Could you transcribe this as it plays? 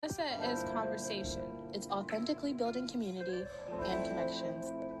Issa is conversation. It's authentically building community and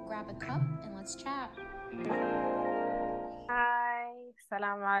connections. Grab a cup and let's chat. Hi,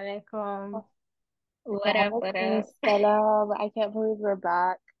 salam alaikum. Wa What up? What alaikum up? salam. I can't believe we're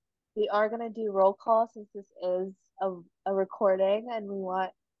back. We are going to do roll call since this is a recording and we want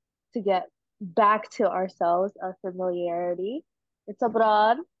to get back to ourselves, our familiarity. It's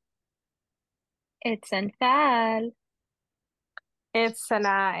abroad. It's Anfal. It's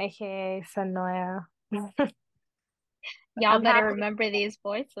Sana, aka Sanoya. Y'all I'm better happy. remember these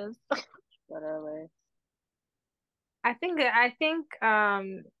voices. Literally. I think all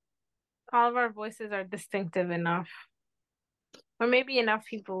of our voices are distinctive enough, or maybe enough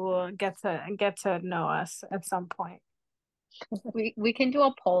people will get to know us at some point. We can do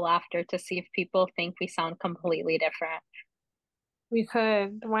a poll after to see if people think we sound completely different. We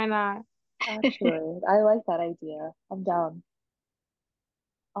could. Why not? Actually, I like that idea. I'm down.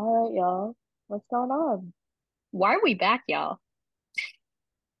 All right, y'all. What's going on? Why are we back, y'all?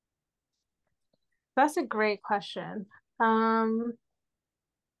 That's a great question. Um,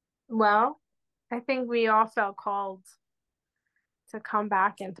 well, I think we all felt called to come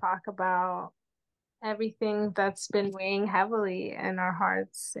back and talk about everything that's been weighing heavily in our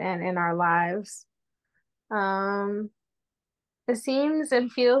hearts and in our lives. Um, it seems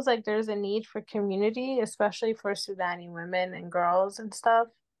and feels like there's a need for community, especially for Sudani women and girls and stuff.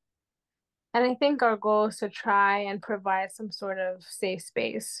 And I think our goal is to try and provide some sort of safe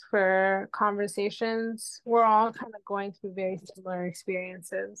space for conversations. We're all kind of going through very similar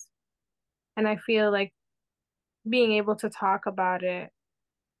experiences. And I feel like being able to talk about it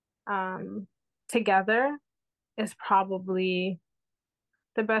um, together is probably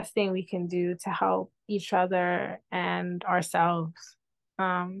the best thing we can do to help each other and ourselves.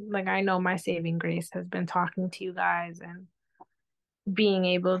 Like I know my saving grace has been talking to you guys and being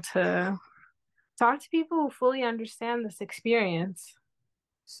able to talk to people who fully understand this experience.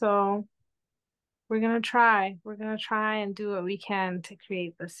 So we're gonna try. We're gonna try and do what we can to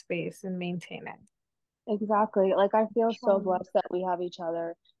create this space and maintain it. Exactly. Like, I feel so Um, blessed that we have each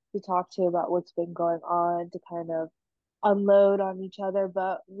other to talk to about what's been going on, to kind of unload on each other,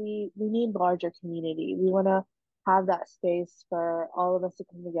 but we need larger community. We want to have that space for all of us to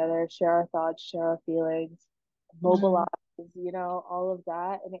come together, share our thoughts, share our feelings, mobilize, mhm. all of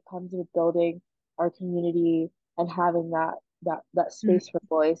that. And it comes with building our community and having that space for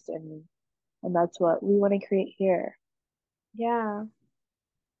voice and that's what we want to create here. Yeah.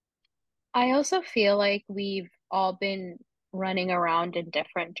 I also feel like we've all been running around in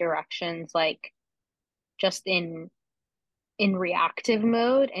different directions, like just in reactive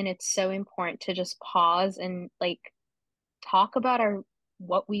mode, and it's so important to just pause and like talk about our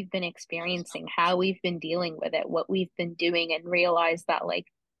what we've been experiencing, how we've been dealing with it, what we've been doing, and realize that like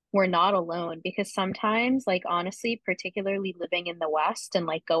we're not alone. Because sometimes, like honestly, particularly living in the West and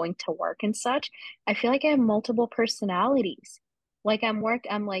like going to work and such, I feel like I have multiple personalities. Like I'm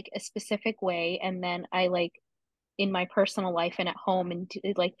like a specific way, and then I like in my personal life and at home and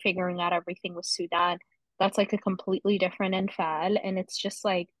like figuring out everything with Sudan, that's like a completely different infal. And it's just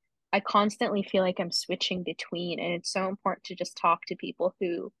like I constantly feel like I'm switching between, and it's so important to just talk to people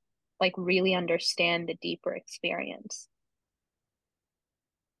who like really understand the deeper experience.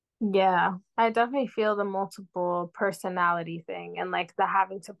 Yeah, I definitely feel the multiple personality thing and like the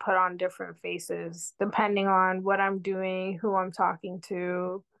having to put on different faces depending on what I'm doing, who I'm talking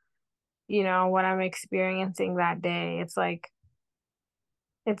to, what I'm experiencing that day. It's like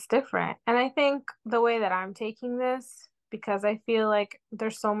it's different. And I think the way that I'm taking this, because I feel like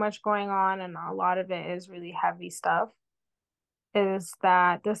there's so much going on and a lot of it is really heavy stuff, is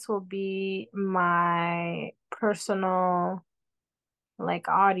that this will be my personal like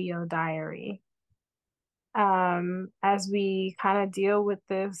audio diary as we kind of deal with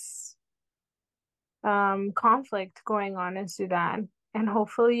this conflict going on in Sudan. And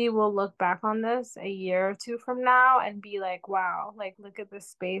hopefully we'll look back on this a year or two from now and be like, wow, like look at the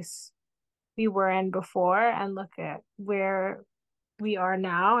space we were in before and look at where we are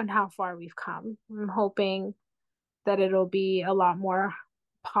now and how far we've come. I'm hoping that it'll be a lot more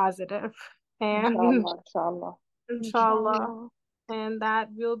positive and Inshallah, inshallah. inshallah, Inshallah. and that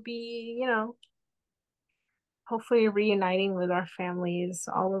we'll be, hopefully reuniting with our families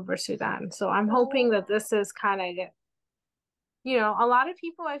all over Sudan. So I'm hoping that this is kind of, a lot of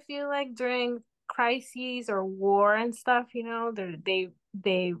people I feel like during crises or war and stuff,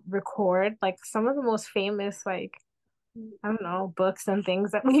 they record like some of the most famous like I don't know, books and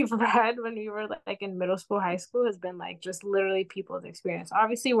things that we've read when we were like in middle school, high school has been like just literally people's experience.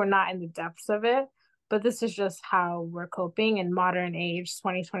 Obviously, we're not in the depths of it, but this is just how we're coping in modern age,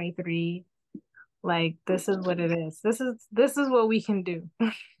 2023. Like this is what it is. This is what we can do.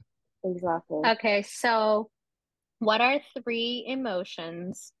 Exactly. Okay, so what are three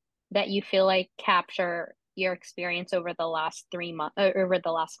emotions that you feel like capture your experience over the last 3 months, over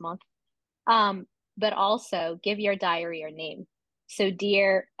the last month? Um, but also give your diary your name. So,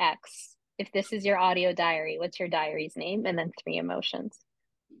 dear X, if this is your audio diary, what's your diary's name? And then three emotions.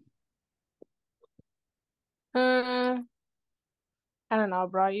 Mm, I don't know,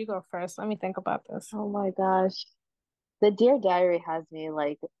 bro. You go first. Let me think about this. Oh my gosh. The Dear Diary has me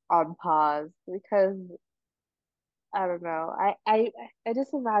like on pause because I don't know. I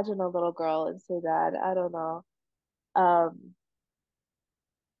just imagine a little girl in Sudan. I don't know. Um,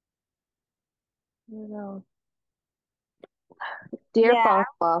 you know, Dear Yeah.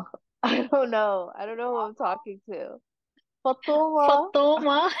 Fatima. I don't know. I don't know who I'm talking to. Fatima.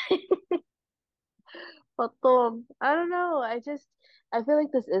 Fatoma. Fatum. I don't know. I feel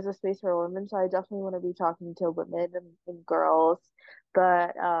like this is a space for women, so I definitely want to be talking to women and girls.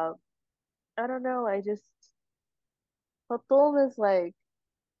 But I don't know. Fatum is like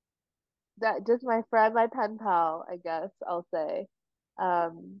that just my friend, my pen pal, I guess I'll say.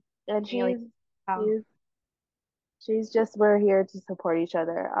 And Really. Oh. she's she's just we're here to support each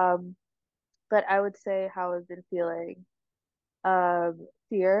other. But I would say how I've been feeling.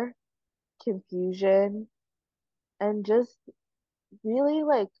 Fear, confusion, and just really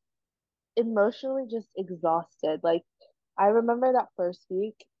like emotionally just exhausted. Like I remember that first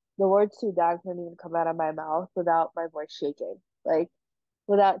week, the word Sudan couldn't even come out of my mouth without my voice shaking. Like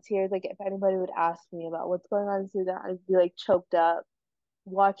without tears. Like if anybody would ask me about what's going on in Sudan, I'd be like choked up.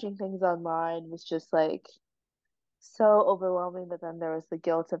 Watching things online was just like so overwhelming, but then there was the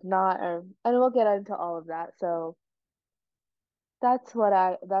guilt of not, and we'll get into all of that. So that's what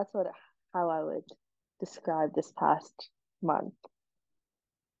how I would describe this past month.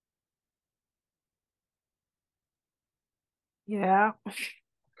 Yeah.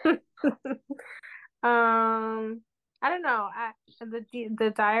 I don't know.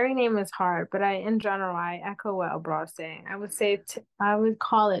 The diary name is hard, but in general I echo what Abra is saying. I would say I would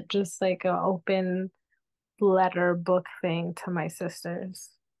call it just like an open letter book thing to my sisters.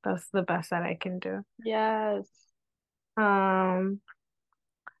 That's the best that I can do. Yes. Um,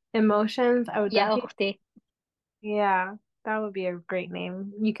 Emotions, I would Yeah, definitely, أختي. yeah, that would be a great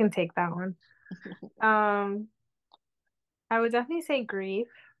name. You can take that one. Um, I would definitely say grief.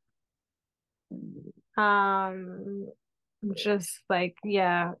 Um, just like,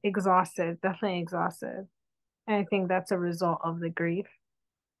 yeah, exhausted, definitely exhausted. And I think that's a result of the grief.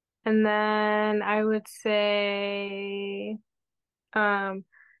 And then I would say, um,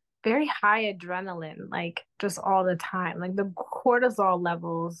 very high adrenaline, like just all the time. Like the cortisol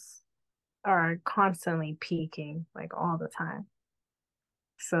levels are constantly peaking, like all the time.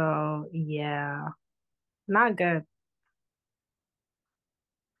 So yeah, not good.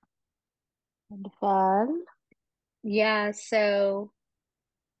 And fun. Yeah, so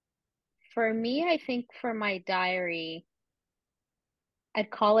for me, I think for my diary, I'd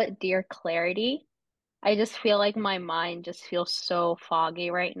call it Dear Clarity. I just feel like my mind just feels so foggy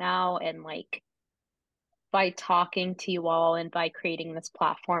right now. And like by talking to you all and by creating this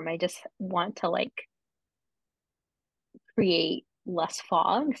platform, I just want to like create less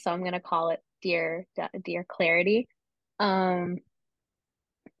fog. So I'm gonna call it Dear Clarity. Um,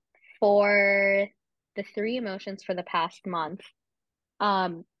 for the three emotions for the past month,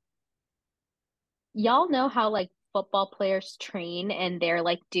 um, y'all know how like football players train and they're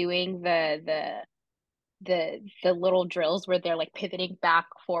like doing the little drills where they're like pivoting back,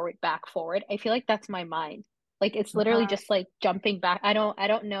 forward, back, forward. I feel like that's my mind. Like it's literally Uh, just like jumping back. I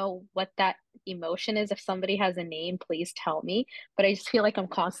don't know what that emotion is. If somebody has a name, please tell me. But I just feel like I'm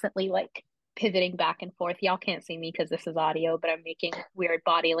constantly like pivoting back and forth. Y'all can't see me because this is audio, but I'm making weird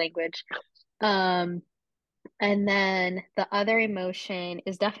body language. Um, and then the other emotion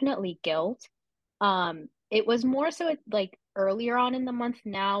is definitely guilt. It was more so like earlier on in the month,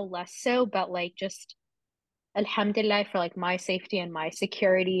 now less so, but like just alhamdulillah for like my safety and my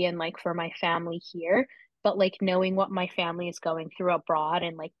security and like for my family here. But like knowing what my family is going through abroad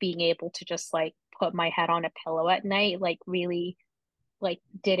and like being able to just like put my head on a pillow at night, like really like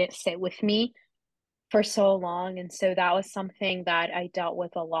didn't sit with me for so long. And so that was something that I dealt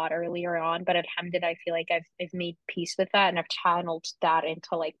with a lot earlier on. But alhamdulillah, I feel like I've made peace with that and I've channeled that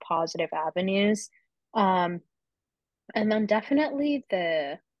into like positive avenues. Um, and then definitely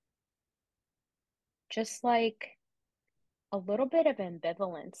the just like a little bit of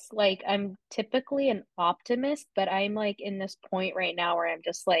ambivalence. Like I'm typically an optimist, but I'm like in this point right now where I'm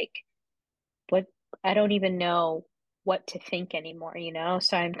just like, what I don't even know what to think anymore, you know?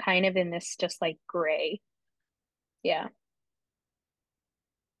 So I'm kind of in this just like gray. Yeah.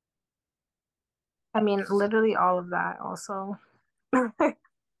 I mean, literally all of that also.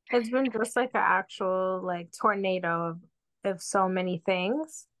 It's been just like an actual like tornado of so many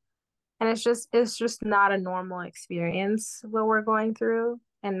things. And it's just not a normal experience what we're going through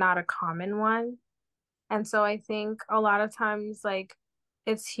and not a common one. And so I think a lot of times, like,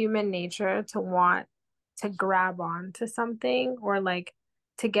 it's human nature to want to grab on to something or like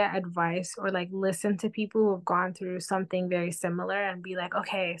to get advice or like listen to people who have gone through something very similar and be like,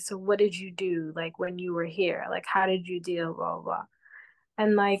 okay, so what did you do? Like, when you were here, like, how did you deal? Blah, blah, blah.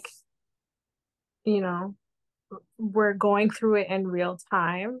 And like, you know, we're going through it in real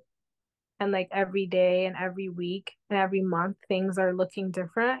time. And like every day and every week and every month, things are looking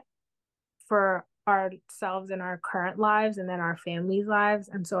different for ourselves in our current lives and then our families' lives.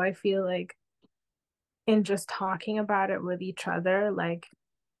 And so I feel like in just talking about it with each other, like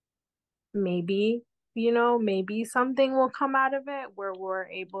maybe, maybe something will come out of it where we're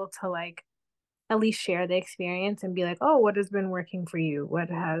able to like at least share the experience and be like, oh, what has been working for you? What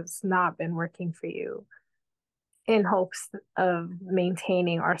has not been working for you? In hopes of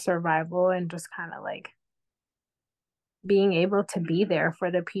maintaining our survival and just kind of like being able to be there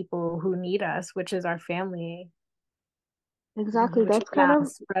for the people who need us, which is our family, Exactly. which is That's kind now of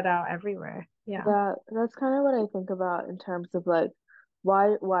spread out everywhere. Yeah. Yeah, that's kind of what I think about in terms of like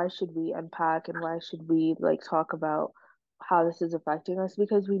why should we unpack and why should we like talk about how this is affecting us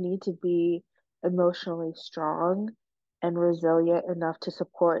because we need to be emotionally strong and resilient enough to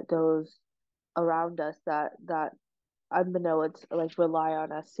support those around us that unbeknownst like rely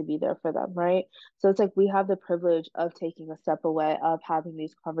on us to be there for them, right? So it's like we have the privilege of taking a step away, of having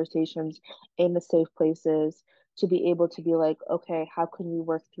these conversations in the safe places to be able to be like, okay, how can we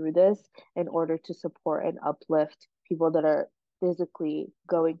work through this in order to support and uplift people that are physically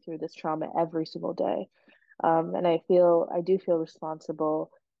going through this trauma every single day. And I do feel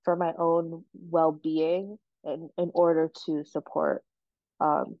responsible for my own well-being in order to support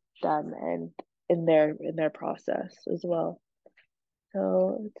them and in their process as well.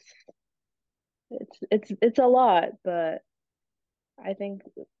 So it's a lot, but I think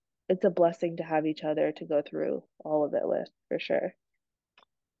it's a blessing to have each other to go through all of it with, for sure.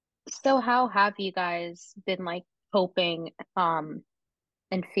 So how have you guys been like coping and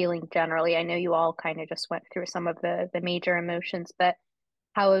feeling generally? I know you all kind of just went through some of the major emotions, but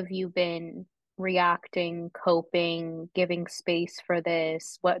how have you been reacting, coping, giving space for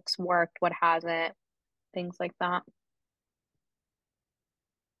this? What's worked, what hasn't, things like that.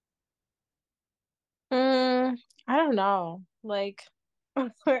 I don't know. Like,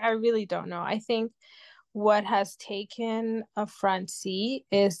 I really don't know. I think what has taken a front seat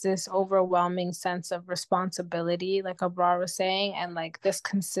is this overwhelming sense of responsibility, like Abrar was saying, and like this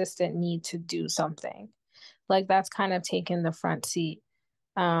consistent need to do something. Like that's kind of taken the front seat.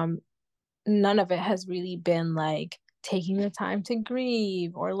 Um, None of it has really been like taking the time to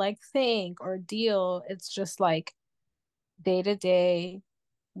grieve or like think or deal. It's just like day to day,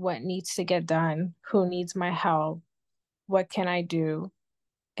 what needs to get done, who needs my help, what can I do,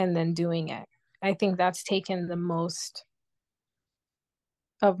 and then doing it. I think that's taken the most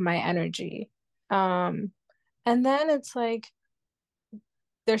of my energy. Um, and then it's like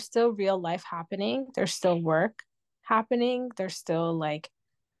there's still real life happening, there's still work happening, there's still like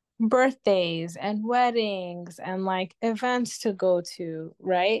birthdays and weddings and like events to go to,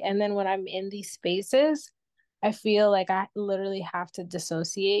 right? And then when I'm in these spaces, I feel like I literally have to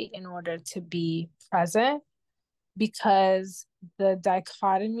dissociate in order to be present because the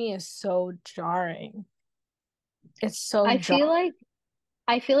dichotomy is so jarring. It's so I feel jarring. like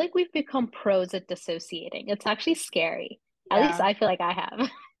I feel like we've become pros at dissociating. It's actually scary. At least Yeah, I feel like I have.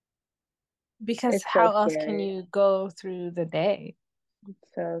 because It's so how else can scary. you go through the day?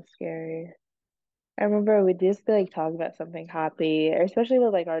 It's so scary. I remember we used to like talk about something happy, or especially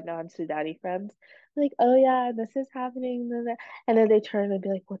with like our non-Sudani friends. Like, oh yeah, this is happening, and then they turn and be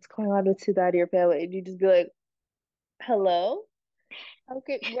like, "What's going on with Sudani or family?" And you just be like, "Hello?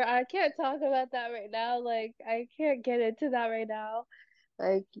 Okay, I can't talk about that right now. Like, I can't get into that right now.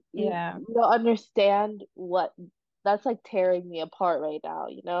 Like, Yeah, you don't understand what that's like tearing me apart right now,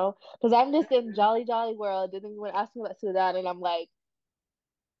 you know? Because I'm just in jolly jolly world, and then you were asking about Sudan, and I'm like,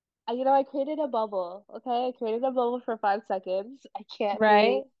 I created a bubble. Okay, I created a bubble for 5 seconds.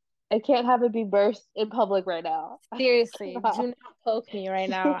 right? I can't have it be burst in public right now. I Seriously, cannot. do not poke me right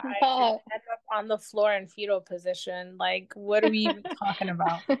now. I I could cannot. end up on the floor in fetal position. Like, what are we even talking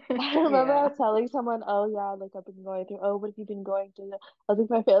about? I remember I Yeah. was telling someone, oh yeah, like I've been going through, oh, what have you been going through? I was like,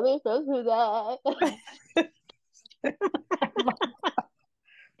 my family is so through that.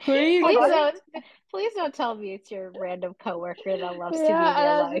 Who are you Please talking? don't, please don't tell me it's your random coworker that loves to be in Yeah, and your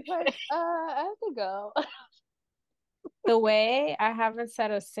I was life. just like, I have to go. The way I haven't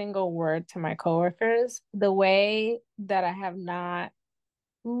said a single word to my coworkers, the way that I have not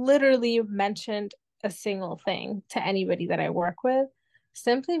literally mentioned a single thing to anybody that I work with,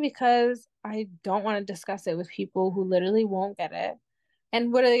 simply because I don't want to discuss it with people who literally won't get it.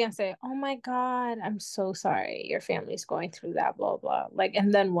 And what are they gonna say? Oh my God, I'm so sorry. Your family's going through that, blah, blah. Like,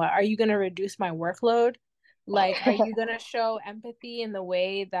 and then what? Are you gonna reduce my workload? Like, are you gonna show empathy in the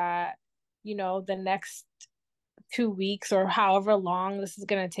way that, the next 2 weeks or however long this is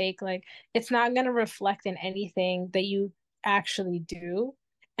going to take, like it's not going to reflect in anything that you actually do.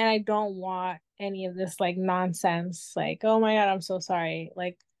 And I don't want any of this like nonsense, like, oh my God, I'm so sorry.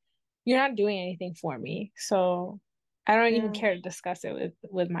 Like, you're not doing anything for me. So I don't even Yeah. care to discuss it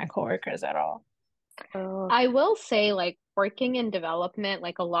with my coworkers at all. Oh, I will say, like, working in development,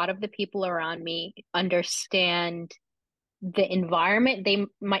 like, a lot of the people around me understand the environment. They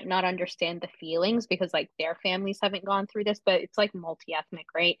might not understand the feelings because, like, their families haven't gone through this, but it's like multi-ethnic,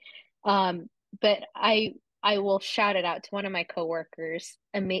 right? But I will shout it out to one of my coworkers.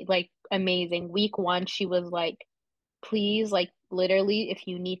 Amazing. Week one, she was like, please, like literally, if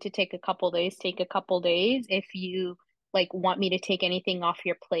you need to take a couple days, take a couple days. If you like want me to take anything off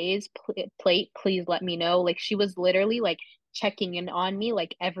your plate, please let me know. Like she was literally like checking in on me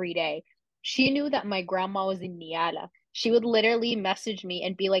like every day. She knew that my grandma was in Niala. She would literally message me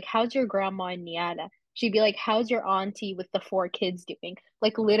and be like, "How's your grandma in Niala?" She'd be like, "How's your auntie with the four kids doing?"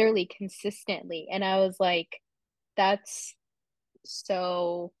 Like literally consistently. And I was like, that's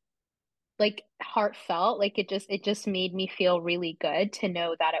so like heartfelt. Like it just made me feel really good to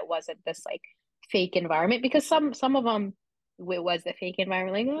know that it wasn't this like fake environment, because some of them it was the fake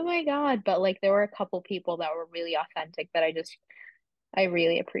environment, like oh my God, but like there were a couple people that were really authentic that I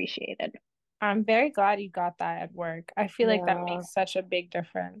really appreciated. I'm very glad you got that at work. I feel like that yeah. makes such a big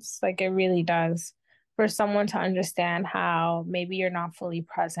difference. Like it really does. For someone to understand how maybe you're not fully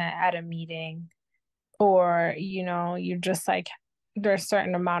present at a meeting, or you're just like there's a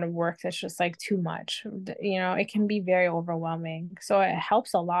certain amount of work that's just like too much. It can be very overwhelming, so it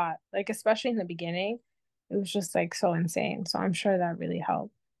helps a lot, like especially in the beginning. It was just like so insane, so I'm sure that really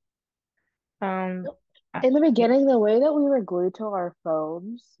helped. I- In the yeah. beginning, the way that we were glued to our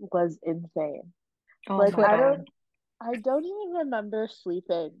phones was insane. Oh Like my Twitter. God. I don't even remember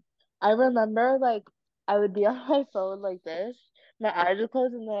sleeping. I remember like I would be on my phone like this, my eyes would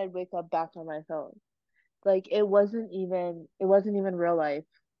close, and then I'd wake up back on my phone. Like it wasn't even real life.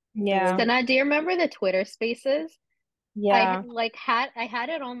 It Yeah. was Sana, do you remember the Twitter spaces? Yeah. I had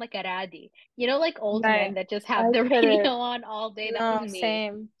it on like a Addy. You know, like old men Right. that just have I the radio couldn't. on all day. That was No, me.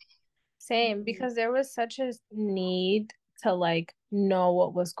 same, Mm. because there was such a need to like know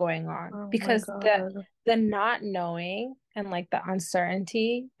what was going on, Oh my because the God. the not knowing and like the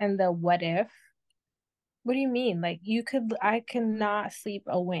uncertainty and the what if. What do you mean? Like I cannot sleep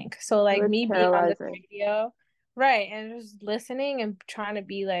a wink. So It like was me being on this paralyzing. radio, right, and just listening and trying to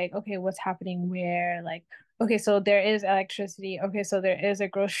be like, okay, what's happening where? Like, okay, so there is electricity. Okay, so there is a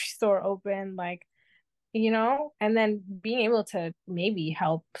grocery store open, like, and then being able to maybe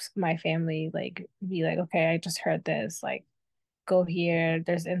help my family, like be like, okay, I just heard this, like go here,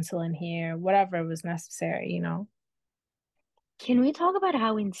 there's insulin here, whatever was necessary. Can we talk about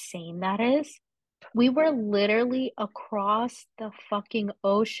how insane that is? We were literally across the fucking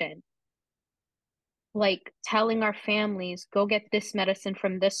ocean, like telling our families, go get this medicine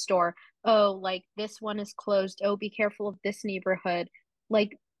from this store. Oh, like this one is closed. Oh, be careful of this neighborhood.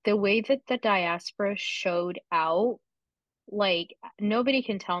 Like the way that the diaspora showed out, like nobody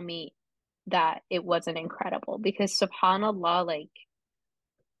can tell me that it wasn't incredible, because subhanallah, like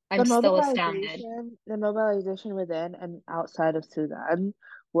The I'm still astounded. mobilization, the mobilization within and outside of Sudan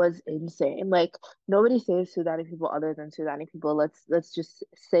was insane. Like nobody saves Sudani people other than Sudani people. Let's just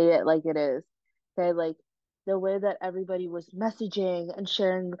say it like it is. Okay, like the way that everybody was messaging and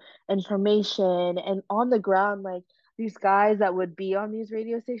sharing information and on the ground, like these guys that would be on these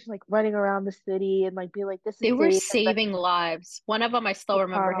radio stations, like running around the city and like be like, this They is were safe. And then, saving lives. One of them, I still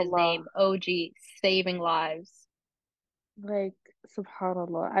remember his subhanallah. name, OG, saving lives. Like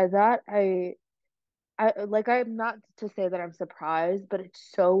subhanallah. I like I'm not to say that I'm surprised, but it's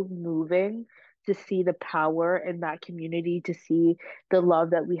so moving to see the power in that community, to see the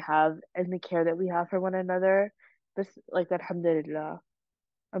love that we have and the care that we have for one another. This like alhamdulillah.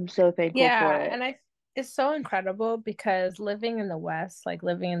 I'm so thankful for Yeah, it. and I it's so incredible because living in the West, like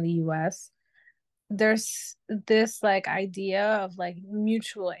living in the US, there's this like idea of like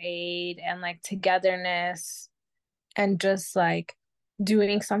mutual aid and like togetherness and just like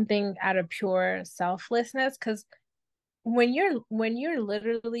doing something out of pure selflessness. Because when you're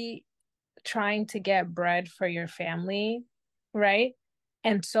literally trying to get bread for your family, right?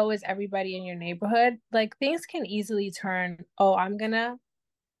 And so is everybody in your neighborhood, like things can easily turn, oh, I'm gonna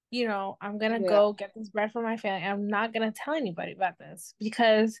Yeah. go get this bread for my family. I'm not gonna tell anybody about this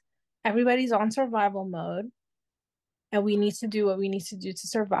because everybody's on survival mode and we need to do what we need to do to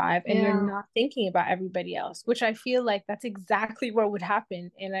survive, and you're Yeah. not thinking about everybody else, which I feel like that's exactly what would happen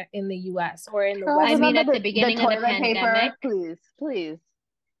in the US or in the Girl, I mean, Western. remember at the the beginning of the toilet paper? pandemic, Please, please.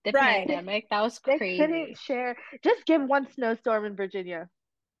 the Right. pandemic, that was They couldn't crazy. share. Just give one snowstorm in Virginia.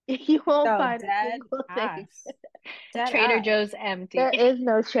 You won't So find a dead single thing. ass. Dead Trader ass. Joe's empty. There is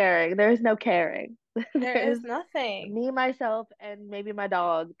no sharing. There is no caring. There is There's nothing. me, myself, and maybe my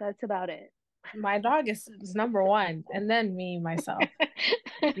dog. That's about it. My dog is number one, and then me, myself.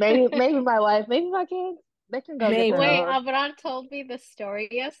 Maybe my wife, maybe my kids. They can go get their Maybe. Wait, own. Abram told me the story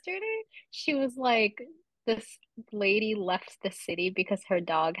yesterday. She was like, this lady left the city because her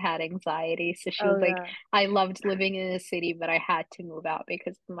dog had anxiety. So she Oh was like, yeah. I loved living in the city, but I had to move out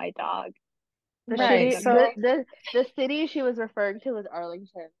because of my dog. The Like, Right. city, isn't that So the city she was referring to was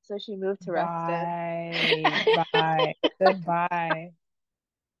Arlington, so she moved to Reston. bye. Bye. Goodbye.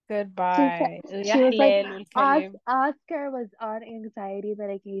 She Goodbye. said يا she was like, حلال الكلب. Oscar was on anxiety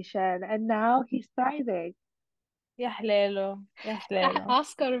medication, and now he's thriving. يا حلاله يا حلاله.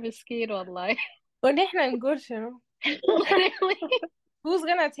 Oscar مسكين والله. ونحن نقول شنو? Literally, Who's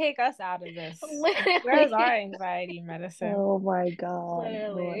gonna take us out of this? Where's our literally, anxiety medicine? Oh my God. Oh my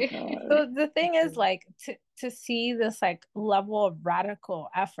literally. God. So the thing is like to see this like level of radical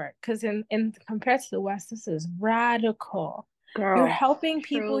effort, because in compared to the West, this is radical. You're Girl, helping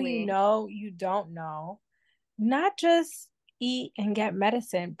people Truly. you don't know, not just eat and get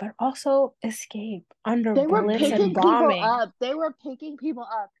medicine, but also escape under they were bullets and picking people bombing. up. They were picking people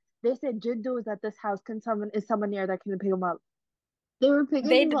up. They said Jiddu is at this house. Is someone near that can pick them up? They were picking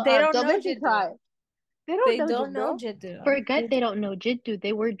They people they up. don't Don't know make me cry. Jiddu. They don't They know don't know Jiddu. Jiddu. Forget they don't know Jiddu.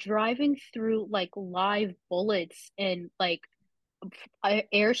 They were driving through like live bullets and like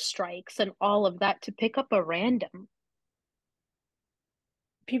airstrikes and all of that to pick up a random.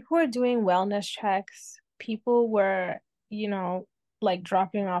 People were doing wellness checks. People were, you know, like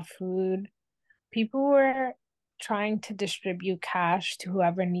dropping off food. People were trying to distribute cash to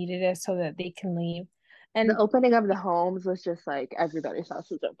whoever needed it so that they can leave. The And opening of the homes was just like everybody's house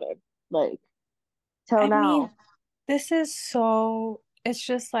was open. Like till I mean, now. this is so, it's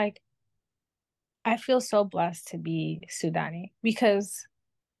just like, I feel so blessed to be Sudani because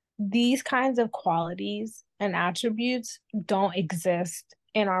these kinds of qualities and attributes don't exist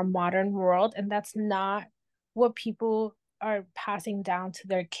in our modern world. And that's not what people are passing down to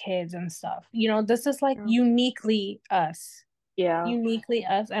their kids and stuff. This is like Yeah. Yeah. uniquely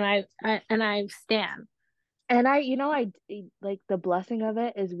us. And I stand. And like the blessing of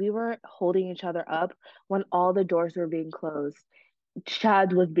it is we were holding each other up when all the doors were being closed.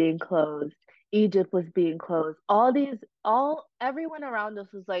 Chad was being closed. Egypt was being closed. Everyone around us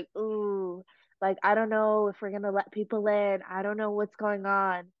was like, ooh, like, I don't know if we're gonna let people in. I don't know what's going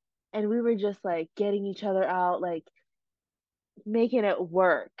on. And we were just like getting each other out, like making it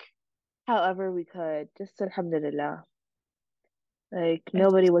work however we could. Just alhamdulillah. Like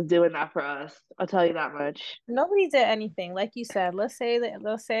nobody was doing that for us. I'll tell you that much. Nobody did anything. Like you said, let's say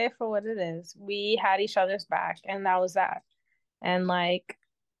it for what it is. We had each other's back, and that was that. And like,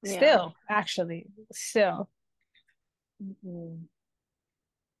 Yeah. still, actually, still. Mhm.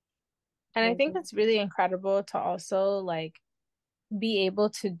 And I think it's really incredible to also like be able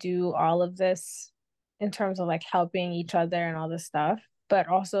to do all of this in terms of like helping each other and all this stuff, but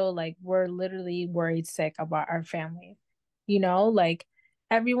also like we're literally worried sick about our family. Like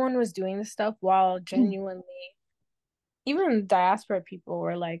everyone was doing this stuff while genuinely, even diaspora people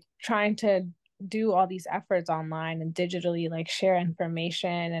were like trying to do all these efforts online and digitally like share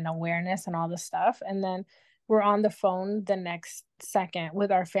information and awareness and all this stuff, and then we're on the phone the next second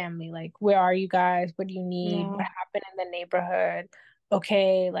with our family, like, where are you guys, what do you need, Yeah. what happened in the neighborhood,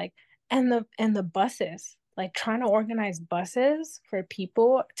 okay, like, and the buses, like trying to organize buses for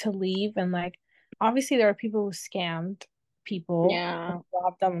people to leave, and like obviously there are people who scammed people and Yeah.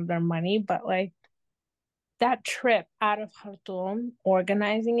 robbed them of their money, but like that trip out of Khartoum,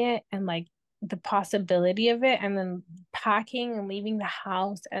 organizing it and like the possibility of it, and then packing and leaving the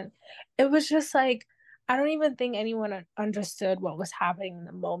house. And it was just like, I don't even think anyone understood what was happening in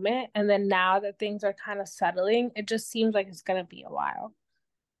the moment. And then now that things are kind of settling, it just seems like it's gonna be a while.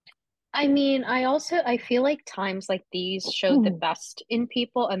 I mean, I feel like times like these show the best in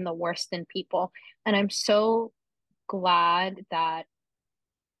people and the worst in people. And I'm so glad that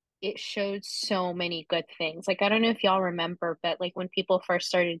it showed so many good things. Like I don't know if y'all remember, but like when people first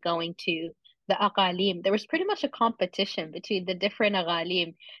started going to the aqalim, there was pretty much a competition between the different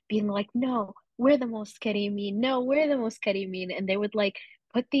aqalim being like, no, we're the most karimin, no, we're the most karimin. And they would like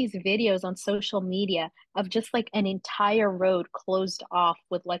put these videos on social media of just like an entire road closed off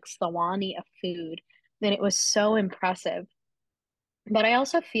with like sawani of food. And it was so impressive. But I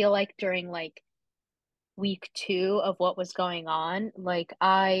also feel like during like week two of what was going on, like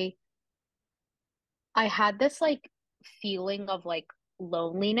I had this like feeling of like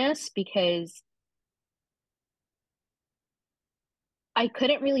loneliness because I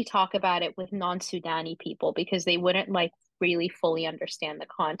couldn't really talk about it with non-Sudani people because they wouldn't like really fully understand the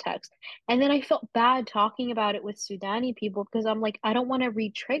context. And then I felt bad talking about it with Sudani people because I'm like, I don't want to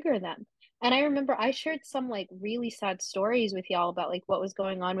re-trigger them. And I remember I shared some like really sad stories with y'all about like what was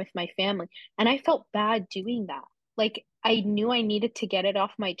going on with my family. And I felt bad doing that. Like I knew I needed to get it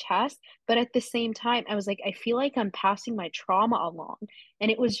off my chest, but at the same time, I was like, I feel like I'm passing my trauma along. And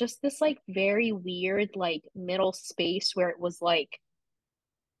it was just this like very weird, like middle space where it was like,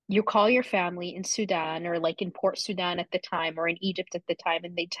 you call your family in Sudan or like in Port Sudan at the time or in Egypt at the time,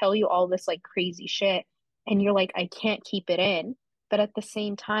 and they tell you all this like crazy shit. And you're like, I can't keep it in. But at the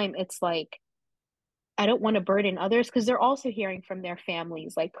same time, it's like, I don't want to burden others because they're also hearing from their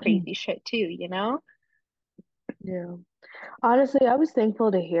families like crazy shit too, you know? Yeah. Honestly, I was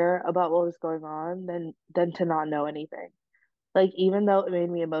thankful to hear about what was going on than to not know anything. Like even though it made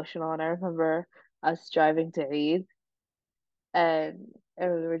me emotional, and I remember us driving to Eid and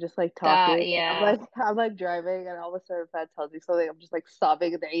we were just like That, talking. yeah. I'm like driving, and all of a sudden Pat tells me something. I'm just like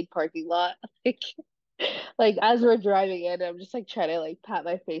sobbing in the Eid parking lot. Like as we're driving in, I'm just like trying to like pat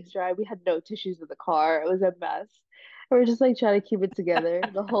my face dry. We had no tissues in the car. It was a mess. We are just like trying to keep it together.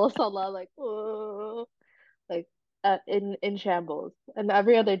 The whole salah like whoa, like in shambles. And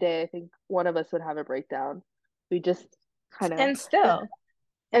every other day, I think one of us would have a breakdown. We just kind of And still,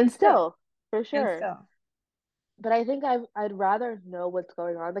 and and still, still for and sure. still. But I think I'd rather know what's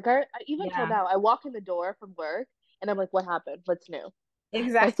going on. Like even till Yeah, now, I walk in the door from work and I'm like, what happened? What's new? Like,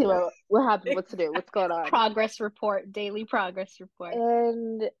 exactly. what happened? What's new? What's going on? Progress report, daily progress report.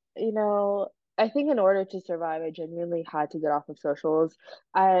 And, I think in order to survive, I genuinely had to get off of socials.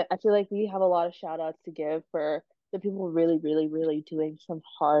 I feel like we have a lot of shout outs to give for the people really, really, really doing some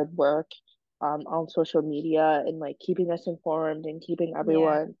hard work on social media and like keeping us informed and keeping Yeah,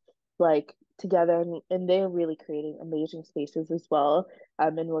 everyone like together and they're really creating amazing spaces as well.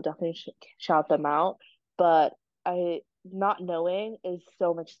 And we'll definitely shout them out. But I not knowing is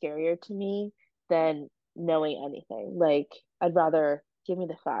so much scarier to me than knowing anything. Like, I'd rather give me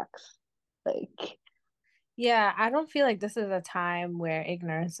the facts. Like, yeah. I don't feel like this is a time where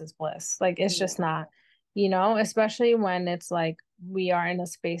ignorance is bliss. Like, it's just no. not, especially when it's like we are in a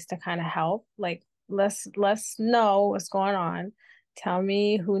space to kind of help. Like, let's know what's going on. Tell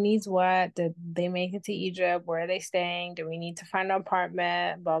me who needs what. Did they make it to Egypt? Where are they staying? Do we need to find an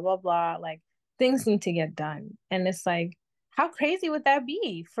apartment? Blah, blah, blah. Like, things need to get done. And it's like, how crazy would that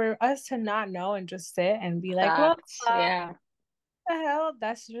be for us to not know and just sit and be like, well, Facts. Yeah. the hell?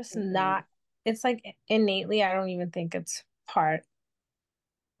 That's just Mm-mm. not, it's like innately, I don't even think it's part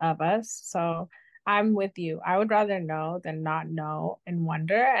of us. So I'm with you. I would rather know than not know and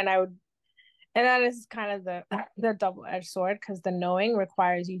wonder. And that is kind of the double-edged sword because the knowing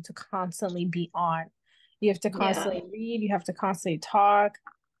requires you to constantly be on. You have to Yeah. constantly read, you have to constantly talk.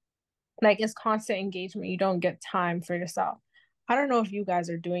 Like it's constant engagement. You don't get time for yourself. I don't know if you guys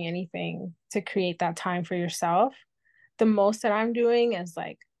are doing anything to create that time for yourself. The most that I'm doing is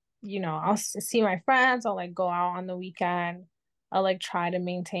like, I'll see my friends, I'll like go out on the weekend. I'll like try to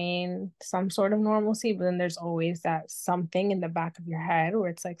maintain some sort of normalcy, but then there's always that something in the back of your head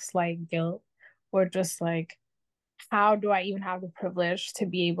where it's like slight guilt or just like, how do I even have the privilege to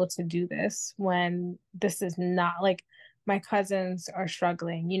be able to do this when this is not like my cousins are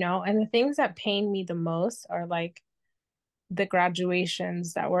struggling? And the things that pain me the most are like the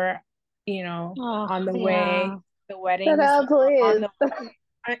graduations that were, Oh, on the yeah. way, the Shut weddings up, that were on please.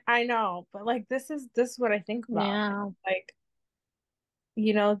 the I know, but like this is what I think about. Yeah. Like,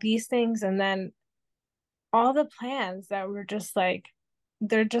 these things and then all the plans that were just like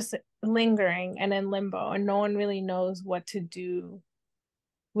they're just lingering and in limbo and no one really knows what to do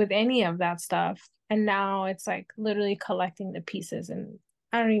with any of that stuff. And now it's like literally collecting the pieces and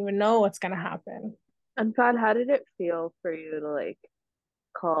I don't even know what's gonna happen. And Fad, how did it feel for you to like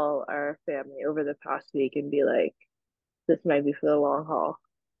call our family over the past week and be like, this might be for the long haul?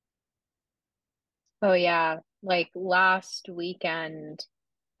 Oh yeah, like last weekend,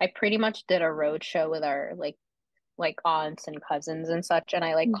 I pretty much did a road show with our like aunts and cousins and such, and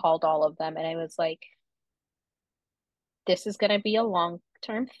I like called all of them and I was like, this is gonna be a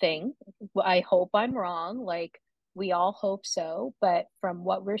long-term thing. I hope I'm wrong. Like, we all hope so. But from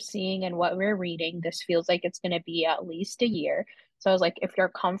what we're seeing and what we're reading, this feels like it's gonna be at least a year. So I was like, if you're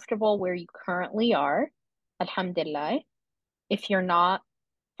comfortable where you currently are, alhamdulillah. If you're not,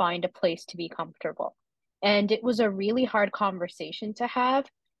 find a place to be comfortable. And it was a really hard conversation to have,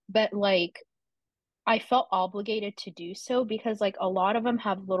 but like I felt obligated to do so because like a lot of them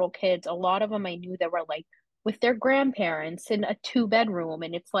have little kids. A lot of them I knew that were like with their grandparents in a two-bedroom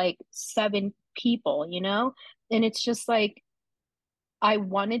and it's like seven people, you know? And it's just like I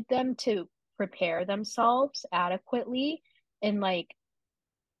wanted them to prepare themselves adequately and like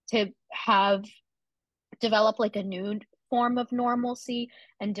to have develop like a new form of normalcy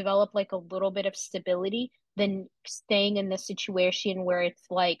and develop like a little bit of stability than staying in this situation where it's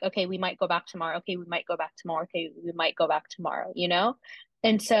like, okay, we might go back tomorrow. Okay, we might go back tomorrow. Okay, we might go back tomorrow, you know?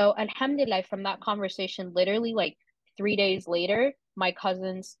 And so, alhamdulillah, from that conversation, literally like 3 days later, my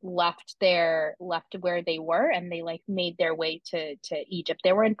cousins left where they were and they like made their way to Egypt.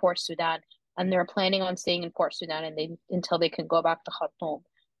 They were in Port Sudan and they're planning on staying in Port Sudan and they until they can go back to Khartoum,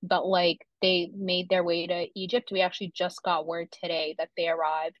 but like they made their way to Egypt. We actually just got word today that they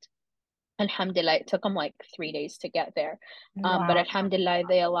arrived. Alhamdulillah, it took them like 3 days to get there. But Wow. Alhamdulillah,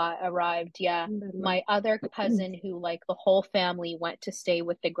 they arrived. Yeah. Alhamdulillah. My other cousin, who like the whole family went to stay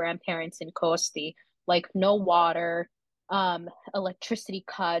with the grandparents in Kosti, like no water, electricity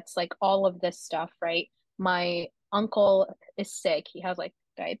cuts, like all of this stuff, right? My uncle is sick. He has like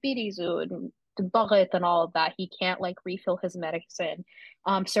diabetes and bagat and all of that. He can't like refill his medicine.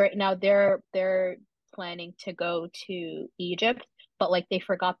 So right now they're planning to go to Egypt, but like they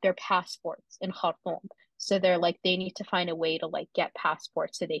forgot their passports in Khartoum. So they're like they need to find a way to like get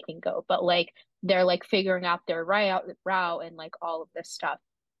passports so they can go. But like they're like figuring out their route and like all of this stuff.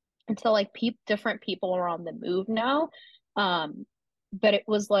 And so like different people are on the move now. Um, but it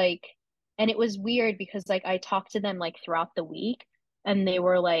was like and it was weird because like I talked to them like throughout the week and they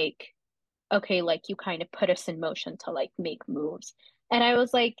were like, okay, like you kind of put us in motion to like make moves. And I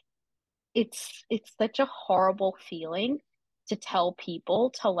was like, it's such a horrible feeling to tell people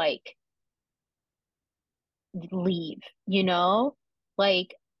to like leave, you know?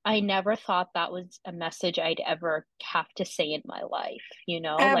 Like I never thought that was a message I'd ever have to say in my life, you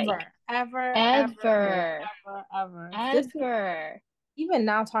know? Like Ever, ever, ever, Yeah. ever, ever, ever. This is ever. even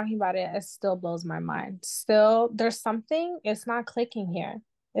now talking about it, it still blows my mind. Still, there's something, it's not clicking here.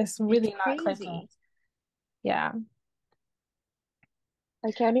 It's It's really not clicking. crazy. Yeah.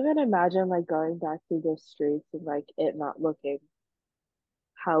 I can't even imagine like going back through the streets and like it not looking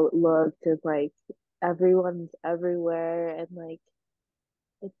how it looked and like everyone's everywhere and like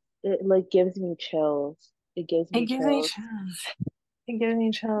it like gives me chills. It gives It me gives me chills. chills. It gives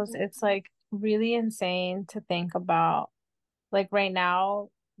me chills. It's like really insane to think about. Like right now,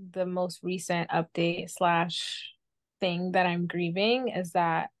 the most recent update slash thing that I'm grieving is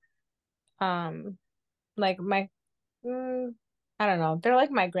that like my mm, I don't know, they're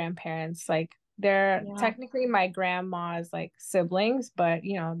like my grandparents. Like they're Yeah. technically my grandma's like siblings, but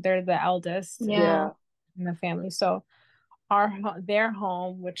you know, they're the eldest Yeah. Yeah. in the family. So their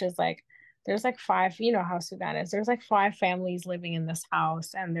home, which is like there's like five, you know how Sudan is. There's like five families living in this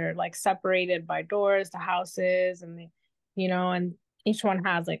house, and they're like separated by doors, the houses, and you know, and each one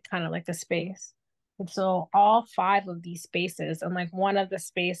has like kind of like a space. And so all five of these spaces, and like one of the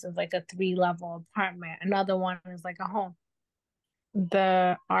spaces is like a three-level apartment, another one is like a home.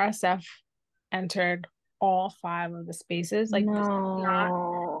 The RSF entered all five of the spaces. Like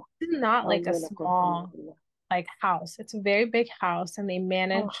No. this is not like a small Alhamdulillah. like house. It's a very big house, and they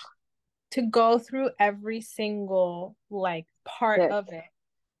managed Oh, to go through every single like part Sick. of it.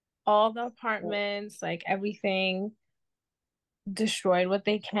 All the Sick. apartments, like everything, destroyed what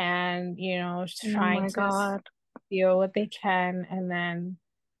they can, you know, oh trying my to God. steal what they can, and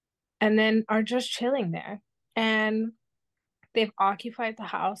then are just chilling there. And they've occupied the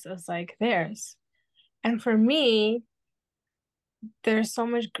house as like theirs. And for me, there's so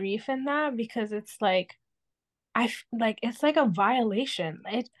much grief in that because it's like like it's like a violation.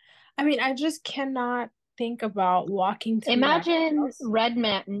 I mean, I just cannot think about walking through that Imagine house.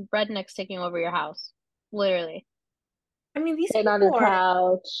 rednecks taking over your house. Literally. I mean, these Sitting on the people are,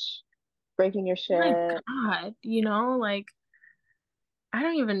 couch, breaking your my shit. God, you know, like I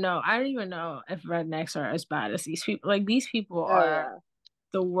don't even know. I don't even know if rednecks are as bad as these people. Like these people Oh are yeah.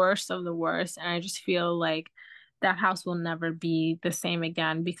 the worst of the worst, and I just feel like that house will never be the same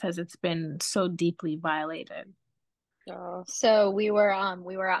again because it's been so deeply violated. Oh, So we were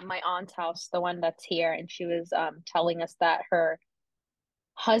at my aunt's house, the one that's here, and she was telling us that her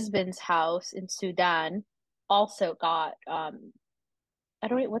husband's house in Sudan also got I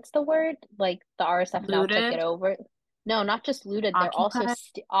don't know what's the word? Like the RSF now took it Looted, over. No, not just looted, they're also occupied.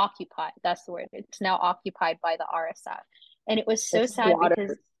 st occupied. That's the word. It's now occupied by the RSF. And it was so like sad because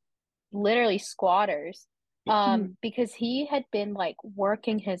squatters. literally squatters, because he had been like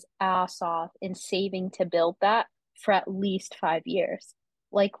working his ass off and saving to build that for at least 5 years.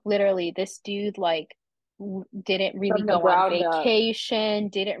 Like literally, this dude like didn't really From the go on ground up. vacation,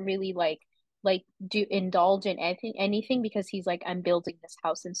 didn't really like do indulge in anything because he's like, I'm building this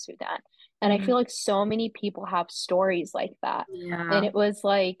house in Sudan. And I Mhm. feel like so many people have stories like that. And Yeah. it was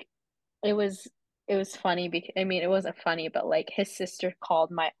like it was it was funny because I mean it wasn't funny, but like his sister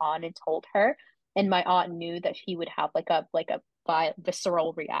called my aunt and told her, and my aunt knew that he would have like a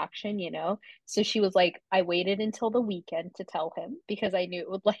visceral reaction, you know? So she was like, I waited until the weekend to tell him because I knew it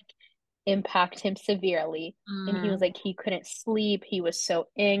would like impact him severely. And he was Mm. like, he couldn't sleep. He was so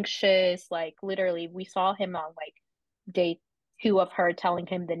anxious. Like literally, we saw him on like day two of her telling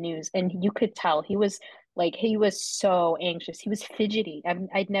him the news, and you could tell he was so anxious. He was fidgety.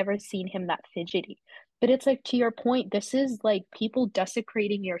 I'd never seen him that fidgety. But it's like to your point, this is like people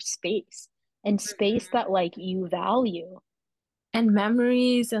desecrating your space and space Mhm. that like you value. And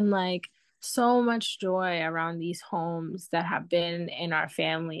memories and like so much joy around these homes that have been in our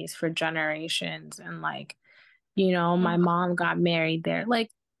families for generations. And like, my Ugh. mom got married there.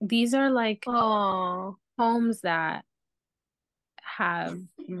 Like these are like Oh, homes that have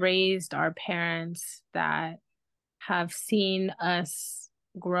raised our parents, that have seen us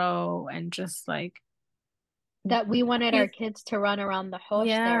grow and just like, that we wanted our these, kids to run around the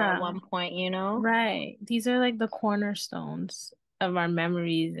house there at yeah, one point, you know? right. These are like the cornerstones of our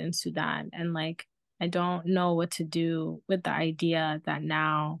memories in Sudan. And like, I don't know what to do with the idea that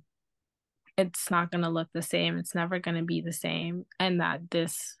now it's not going to look the same. It's never going to be the same. And that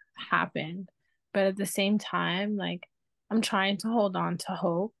this happened. But at the same time, like, I'm trying to hold on to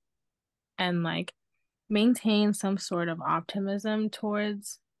hope and like maintain some sort of optimism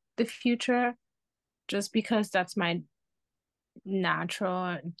towards the future just because that's my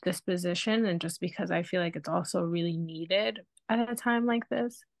natural disposition and just because I feel like it's also really needed at a time like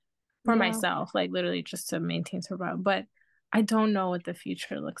this for Yeah. myself, like literally just to maintain survival. But I don't know what the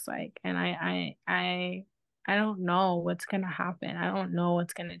future looks like, and I don't know what's gonna happen. I don't know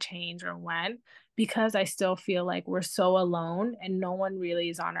what's gonna change or when, because I still feel like we're so alone and no one really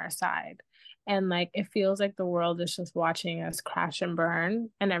is on our side. And like it feels like the world is just watching us crash and burn,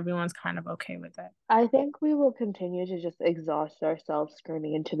 and everyone's kind of okay with it. I think we will continue to just exhaust ourselves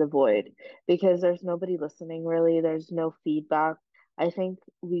screaming into the void because there's nobody listening really. There's no feedback. I think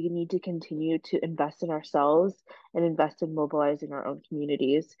we need to continue to invest in ourselves and invest in mobilizing our own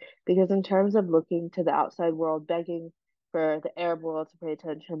communities because in terms of looking to the outside world, begging for the Arab world to pay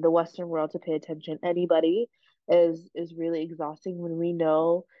attention, the Western world to pay attention, anybody is really exhausting when we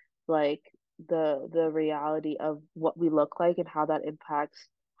know like the reality of what we look like and how that impacts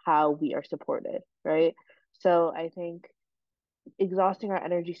how we are supported, right? So I think exhausting our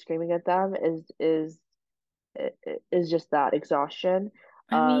energy screaming at them is just that exhaustion.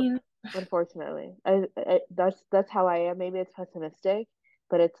 I Um, mean, unfortunately, that's how I am. Maybe it's pessimistic,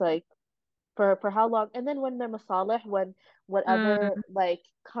 but it's like for how long? And then when the masalih, when whatever mm, like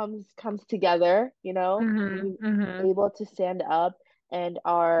comes together, mm-hmm, we mm-hmm, able to stand up and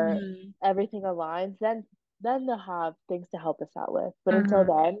our mm-hmm, everything aligns, then they'll have things to help us out with. But until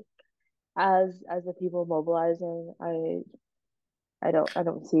mm-hmm. then, as the people mobilizing, I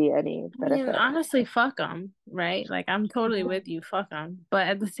don't see any I mean, benefit. honestly, fuck them, right? Like, I'm totally with you, fuck them. But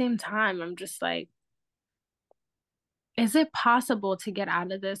at the same time, I'm just like, is it possible to get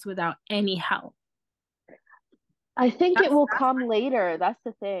out of this without any help? I think it will That's come later. That's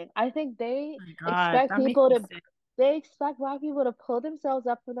the thing. I think my God, that makes me sick. they expect black people to pull themselves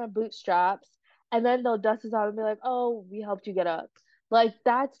up from their bootstraps and then they'll dust us off and be like, "Oh, we helped you get up." Like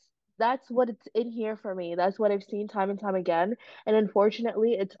that's what it's in here for me. That's what I've seen time and time again. And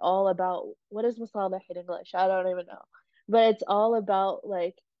unfortunately, it's all about what is masala in English? I don't even know. But it's all about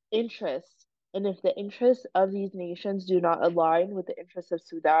like interest. And if the interests of these nations do not align with the interests of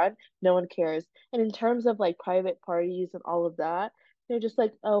Sudan, no one cares. And in terms of like private parties and all of that, they're just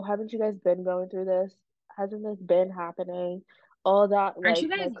like, oh, haven't you guys been going through this? Hasn't this been happening? All that Aren't like you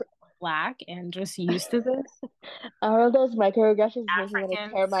guys? Black and just used to this. All of those microaggressions make me want to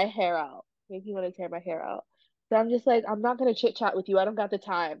tear Africans. my hair out. Make me want to tear my hair out. So I'm just like, I'm not gonna chit chat with you. I don't got the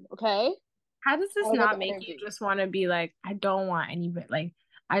time. Okay? How does I this don't got not the make you energy. just want to be like, I don't want any, but like,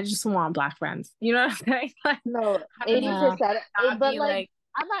 I just want Black friends. You know what I'm saying? Like, No, how does this make Yeah. you 80%. not But be like, like,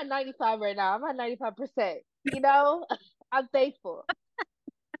 I'm at 95 right now. I'm at 95%. You know, I'm thankful.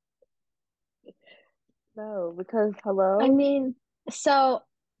 No, because I hello. mean, so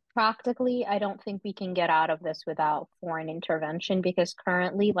practically, I don't think we can get out of this without foreign intervention because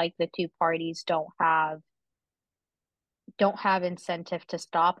currently, like the two parties don't have incentive to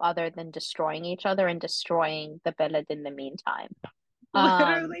stop other than destroying each other and destroying the village in the meantime. Um,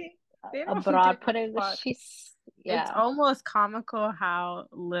 literally, they don't give abroad, a put it, fuck. It's yeah. almost comical how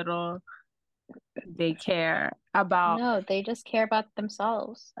little they care about. No, they just care about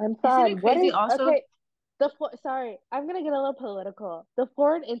themselves. I'm Isn't sad. it What crazy is also? okay? Sorry, I'm gonna get a little political. The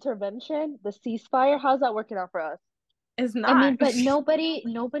foreign intervention, the ceasefire, how's that working out for us? It's I not. mean, but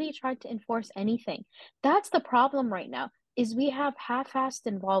nobody tried to enforce anything. That's the problem right now, is we have half-assed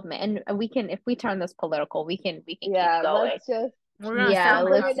involvement. And we can, if we turn this political, we can keep Yeah, going. let's just We're gonna Yeah, start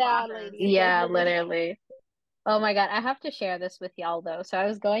bring bringing it up let's down, politics. ladies. Let's yeah, bring it down. literally. Oh my God, I have to share this with y'all though. So I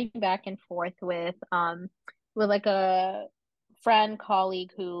was going back and forth with like a friend colleague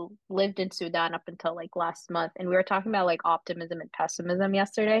who lived in Sudan up until like last month, and we were talking about like optimism and pessimism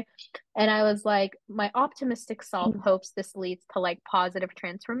yesterday. And I was like, my optimistic self hopes this leads to like positive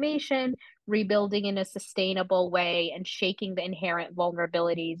transformation, rebuilding in a sustainable way, and shaking the inherent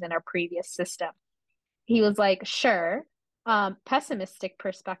vulnerabilities in our previous system. He was like, sure. Pessimistic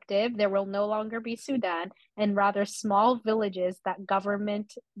perspective, there will no longer be Sudan and rather small villages that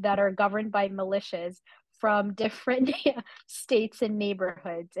are governed by militias from different states and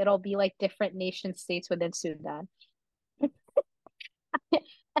neighborhoods. It'll be like different nation states within Sudan.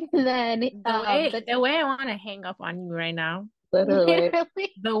 And then The way the way I want to hang up on you right now. Literally.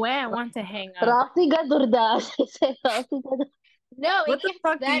 literally The way I want to hang up. Rasi ka durdas. Rasi ka no, What it the gets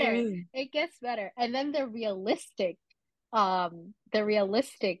fuck do you better. mean? It gets better. And then the realistic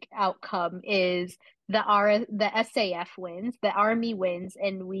outcome is the SAF wins, the army wins,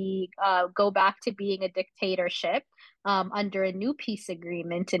 and we go back to being a dictatorship under a new peace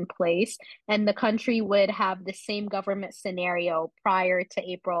agreement in place, and the country would have the same government scenario prior to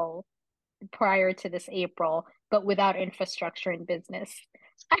this April, but without infrastructure and business.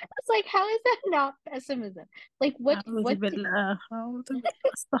 I was like, how is that not pessimism? Like, أعوذ بالله أعوذ بالله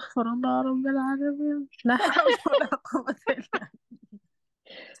استغفر الله رب العالمين لا حول ولا قوة إلا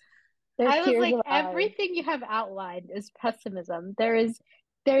There's I was tears like, in my eyes. everything you have outlined is pessimism. There is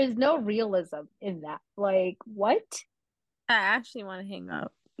no realism in that. Like, what? I actually want to hang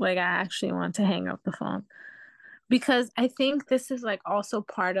up. Like I actually want to hang up the phone because I think this is like also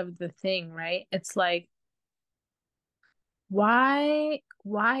part of the thing, right? It's like why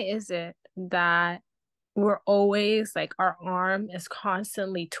is it that we're always like our arm is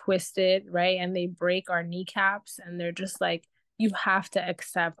constantly twisted, right? And they break our kneecaps and they're just like, you have to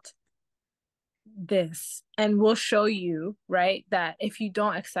accept this. And we'll show you, right, that if you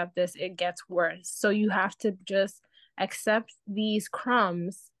don't accept this, it gets worse. So you have to just accept these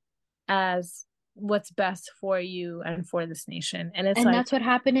crumbs as what's best for you and for this nation. And it's And like, that's what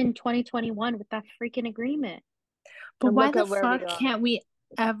happened in 2021 with that freaking agreement. but And why look the at where we fuck are. can't we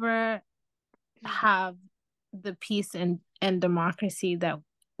ever have the peace and democracy that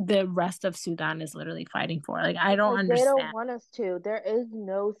the rest of Sudan is literally fighting for? Like, I don't Because they don't understand. want us to. There is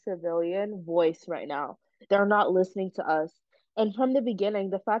no civilian voice right now. They're not listening to us. And from the beginning,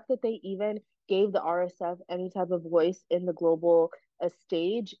 the fact that they even gave the RSF any type of voice in the global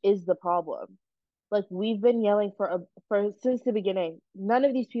stage is the problem. Like we've been yelling for since the beginning. None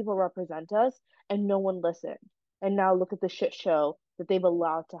of these people represent us, and no one listened. And now look at the shit show that they've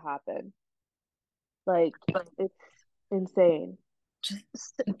allowed to happen. Like it's insane. Just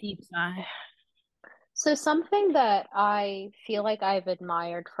So, a deep sigh. so something that I feel like I've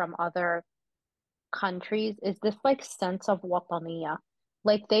admired from other countries is this like sense of wataniya.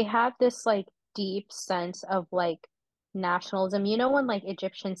 Like they have this like deep sense of like nationalism. You know when like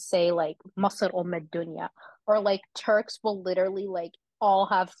Egyptians say like Masr dunya, or like Turks will literally like all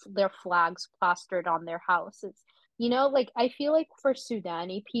have their flags plastered on their houses. Like I feel like for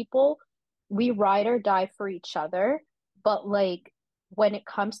Sudani people, we ride or die for each other, but like when it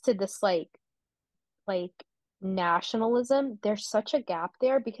comes to this like nationalism, there's such a gap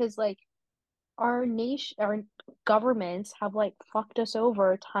there because like our governments have like fucked us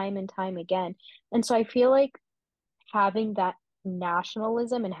over time and time again. And so I feel like having that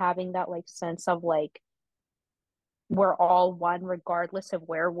nationalism and having that like sense of like we're all one regardless of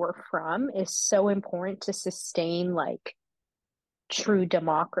where we're from is so important to sustain like true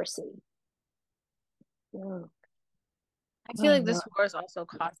democracy. Yeah. I feel Oh, like no. this war is also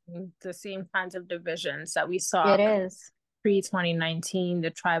causing the same kinds of divisions that we saw It is. pre 2019,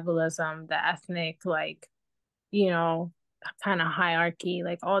 the tribalism, the ethnic, like, you know, kind of hierarchy,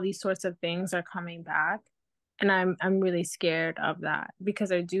 like all these sorts of things are coming back. And I'm really scared of that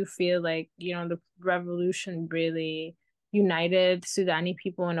because I do feel like, the revolution really united Sudani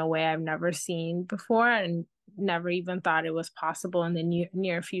people in a way I've never seen before and never even thought it was possible in the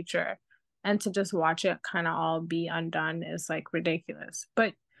near future. And to just watch it kind of all be undone is like ridiculous.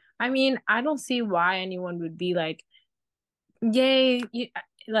 But I mean, I don't see why anyone would be like, yay,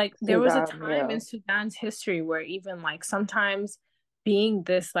 like there was a Sudan, time yeah. in Sudan's history where even like sometimes being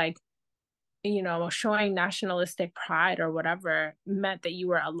this like showing nationalistic pride or whatever meant that you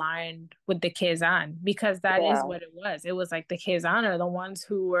were aligned with the Kazan because that is Yeah. what it was. It was like the Kazan are the ones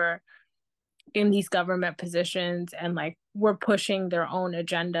who were in these government positions and like were pushing their own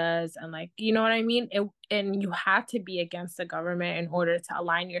agendas and like you know what I mean? And you had to be against the government in order to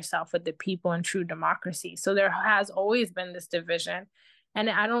align yourself with the people in true democracy. So there has always been this division. And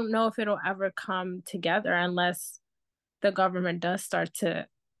I don't know if it'll ever come together unless the government does start to,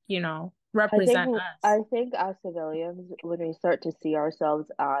 I think represent us. I think as civilians, when we start to see ourselves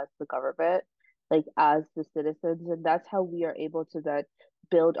as the government, like as the citizens, and that's how we are able to then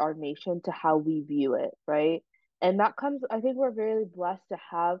build our nation to how we view it, right? And that comes, I think we're very blessed to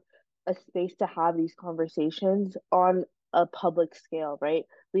have a space to have these conversations on a public scale, right?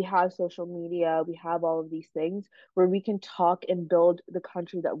 We have social media, we have all of these things where we can talk and build the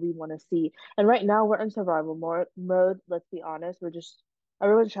country that we want to see. And right now we're in survival mode, let's be honest. We're just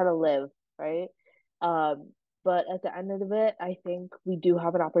everyone's trying to live, right? Um, but at the end of it, I think we do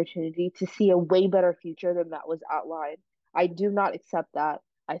have an opportunity to see a way better future than that was outlined. I do not accept that.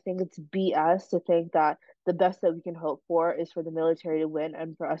 I think it's BS to think that the best that we can hope for is for the military to win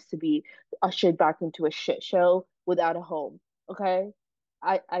and for us to be ushered back into a shit show without a home. Okay?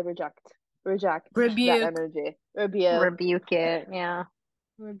 I reject that Rebuke, energy. Rebuke. Rebuke it. Yeah.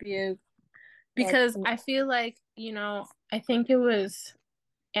 rebuke. Like, Because I feel like, I think it was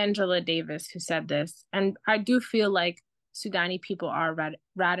Angela Davis who said this. And I do feel like Sudani people are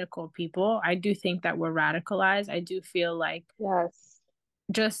radical people. I do think that we're radicalized. I do feel like yes.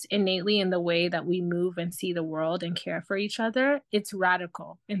 just innately in the way that we move and see the world and care for each other, it's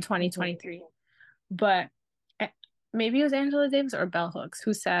radical in Hmm. 2023. But eh, maybe it was Angela Davis or Bell Hooks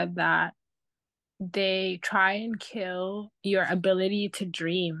who said that they try and kill your ability to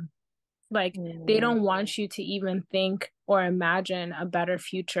dream. Like they Hmm. don't want you to even think or imagine a better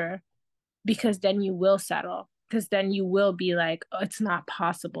future because then you will settle. Because then you will be like, oh, it's not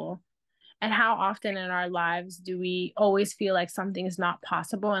possible. And how often in our lives do we always feel like something is not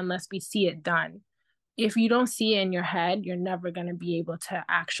possible unless we see it done? If you don't see it in your head, you're never going to be able to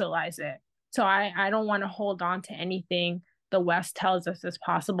actualize it. So I don't want to hold on to anything the West tells us is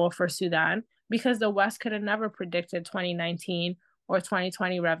possible for Sudan because the West could have never predicted 2019 or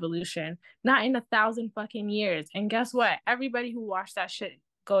 2020 revolution, not in 1,000 fucking years. And guess what? Everybody who watched that shit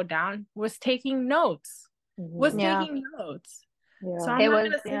go down was taking notes, was Hmm. Yeah. taking notes. So Yeah. I'm It not was,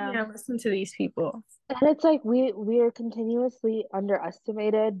 going to sit yeah. here and listen to these people. And it's like we are continuously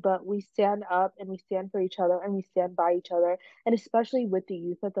underestimated, but we stand up and we stand for each other and we stand by each other. And especially with the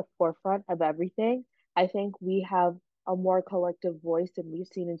youth at the forefront of everything, I think we have a more collective voice than we've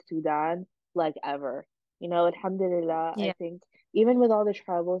seen in Sudan like ever. Alhamdulillah, I Yeah. think even with all the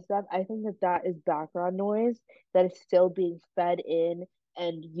tribal stuff, I think that that is background noise that is still being fed in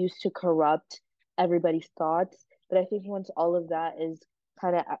and used to corrupt everybody's thoughts. But I think once all of that is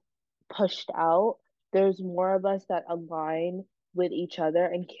kind of pushed out, there's more of us that align with each other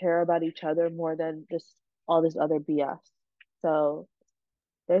and care about each other more than just all this other BS. So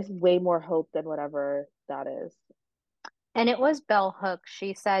there's way more hope than whatever that is. And it was Bell Hooks.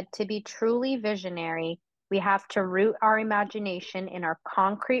 She said, to be truly visionary, we have to root our imagination in our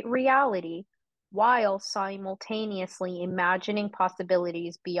concrete reality while simultaneously imagining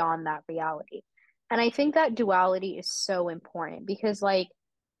possibilities beyond that reality. And I think that duality is so important because, like,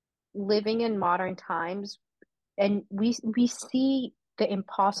 living in modern times, and we see the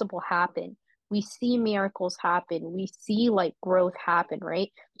impossible happen. We see miracles happen. We see like growth happen, right?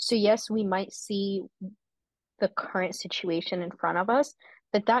 So yes, we might see the current situation in front of us,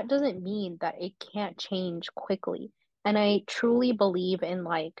 but that doesn't mean that it can't change quickly. And I truly believe in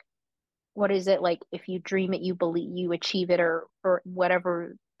like what is it like if you dream it, you believe you achieve it or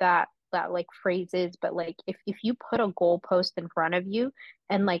whatever that that like phrase is, but like if you put a goalpost in front of you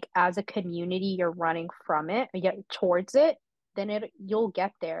and like as a community you're running from it, yet towards it, then you'll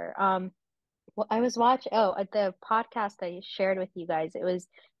get there. Well, I was watching, at the podcast I shared with you guys, it was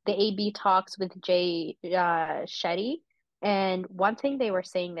the AB Talks with Jay Shetty. And one thing they were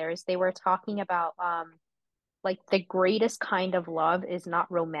saying there is they were talking about like the greatest kind of love is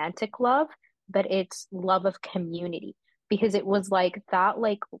not romantic love, but it's love of community. Because it was like that,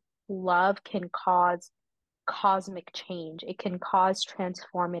 like love can cause cosmic change. It can cause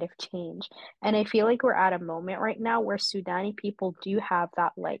transformative change. And I feel like we're at a moment right now where Sudani people do have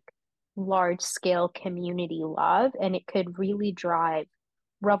that like large scale community love, and it could really drive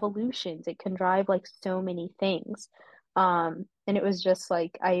revolutions. It can drive like so many things. And it was just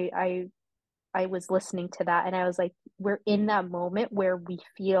like I was listening to that and I was like, we're in that moment where we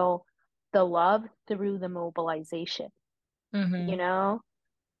feel the love through the mobilization, you Mm-hmm. know?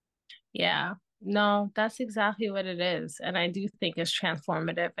 Yeah. No, that's exactly what it is. And I do think it's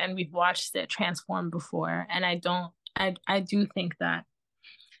transformative and we've watched it transform before. And I do think that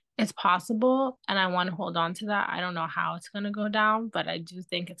it's possible and I want to hold on to that. I don't know how it's going to go down, but I do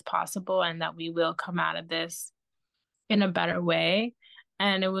think it's possible and that we will come out of this in a better way.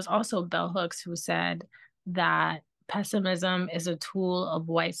 And it was also Bell Hooks who said that pessimism is a tool of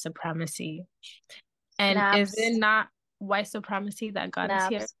white supremacy. And is it Snaps, not white supremacy that got us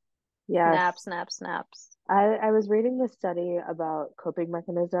here? snaps, Yes. snaps. I was reading this study about coping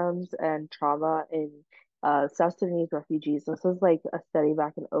mechanisms and trauma in South Sudanese refugees. This was like a study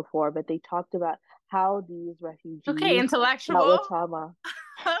back in '04, but they talked about how these Okay, refugees dealt intellectual. with trauma.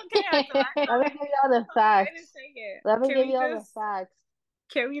 Okay, intellectual. Let me give you all the Wait a facts. second. Let me give you all the facts.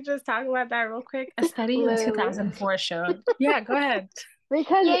 Can we just talk about that real quick? A study in Literally. 2004 showed. Yeah, go ahead.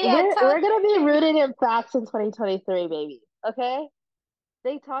 Because Yeah, we're talk gonna be away. rooted in facts in 2023, baby. Okay?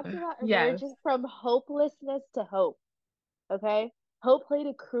 They talked about Yes. emerging from hopelessness to hope. Okay? Hope played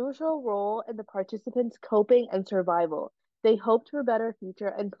a crucial role in the participants' coping and survival. They hoped for a better future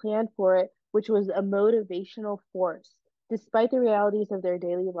and planned for it, which was a motivational force. Despite the realities of their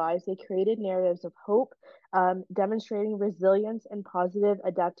daily lives, they created narratives of hope, demonstrating resilience and positive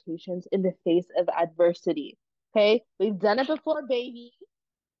adaptations in the face of adversity. Okay? We've done it before, baby,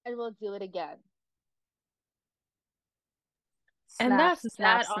 and we'll do it again. And that's Snaps,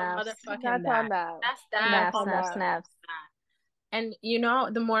 that snaps, on snaps, motherfucking That's on that. that. That's that That's snaps, on on snaps, that. motherfucking snaps. that. And you know,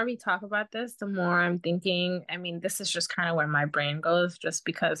 the more we talk about this, the more I'm thinking, I mean, this is just kind of where my brain goes just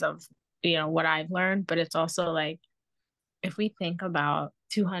because of, what I've learned, but it's also like if we think about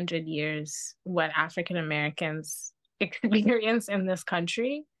 200 years what African Americans experience in this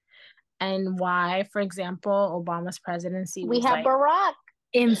country and why, for example, Obama's presidency We was have like Barack.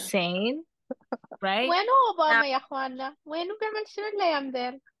 insane, right? وينه Now, أوباما يا أخوانا؟ وينه بيعمل شنو الأيام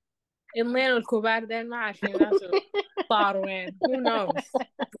ديل؟ الليل الكبار ديل ما عارفين راسه صاروا وين who knows.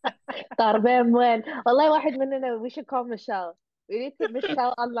 طربان وين والله واحد مننا we should call Michelle. We need to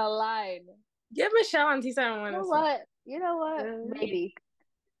Michelle on the line. Give Michelle and You know Tisa. what? You know what? Maybe.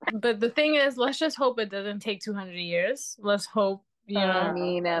 But the thing is, let's just hope it doesn't take 200 years. Let's hope, No,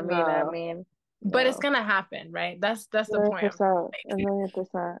 but it's no. gonna happen, right? That's A the million point I'm percent. A million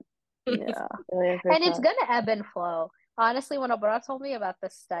percent. making. Yeah, a million And it's percent. gonna ebb and flow. Honestly, when Abra told me about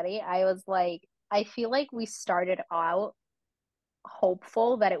this study, I was like, I feel like we started out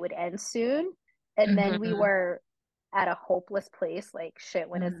hopeful that it would end soon, and then we Hmm. were at a hopeless place, like, shit,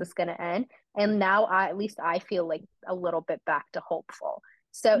 when is Hmm. this gonna end? And now at least I feel like a little bit back to hopeful.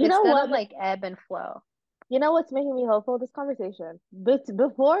 So You it's know gonna what? like ebb and flow. You know what's making me hopeful? This conversation. But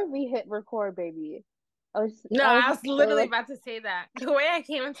before we hit record, baby, No, I was I was literally about to say that. The way I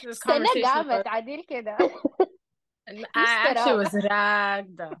came into this استنى conversation was, قامت عديل كده. and You I stood actually up. was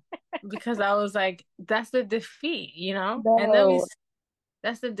ragged because I was like, that's the defeat, And then no.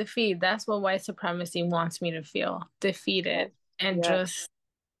 that's the defeat. That's what white supremacy wants me to feel, Yes. defeated and Yes. just,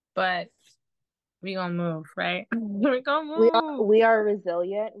 but we gonna move, right? We gonna We are move. we are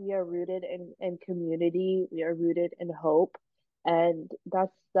resilient. We are rooted in community. We are rooted in hope. And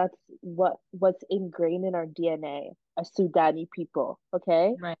that's what's ingrained in our DNA as Sudani people,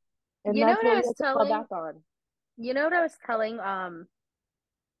 okay? Right. And You know that's what I what we was have to fall telling? back on. You know what I was telling I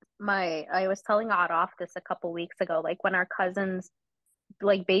was telling Araf this a couple weeks ago, like when our cousins,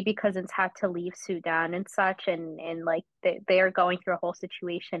 like baby cousins, had to leave Sudan and such, and like they are going through a whole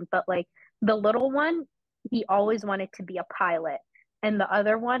situation, but like the little one, he always wanted to be a pilot, and the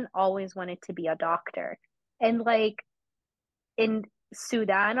other one always wanted to be a doctor. And like in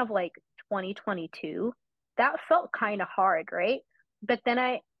Sudan of like 2022, that felt kind of hard, right? But then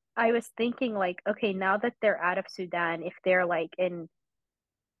I was thinking like, okay, now that they're out of Sudan, if they're like in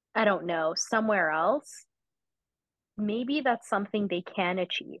I don't know, somewhere else, maybe that's something they can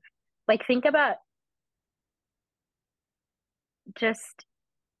achieve. Like, think about just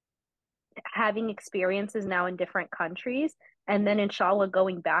having experiences now in different countries, and then inshallah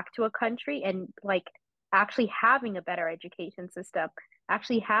going back to a country and like actually having a better education system,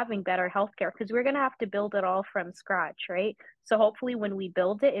 actually having better healthcare, because we're going to have to build it all from scratch, right? So hopefully when we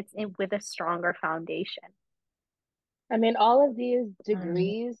build it, with a stronger foundation. I mean, all of these Mm.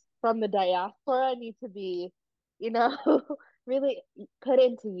 degrees from the diaspora need to be, you know, really put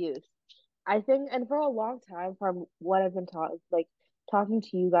into use. I think, and for a long time, from what I've been taught, like talking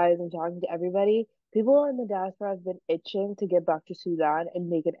to you guys and talking to everybody, people in the diaspora have been itching to get back to Sudan and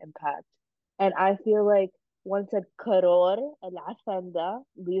make an impact. And I feel like once a Karor, al Afanda,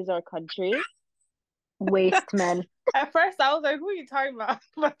 leaves our country, Waste men. At first, I was like, "Who are you talking about?"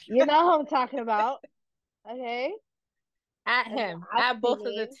 you know who I'm talking about, okay? At Al him, at both of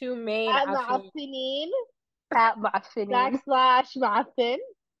the Afinin, two main al Afini. Afinin, At Mafinin. backslash Mafin,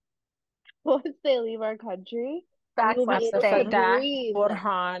 once they leave our country, we will be Backslash able to stay. Fatah, breathe,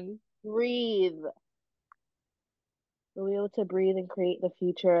 Burhan. breathe. We'll be able to breathe and create the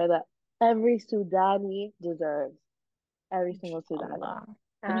future that every Sudani deserves. Every single Sudani. Inshallah.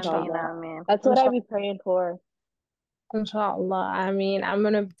 Amin, Inshallah. Inshallah. amin. That's what I Inshallah. be praying for. Inshallah. I mean, I'm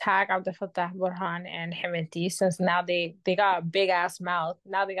gonna tag Abdel Fattah Burhan and Hemeti since now they got a big ass mouth.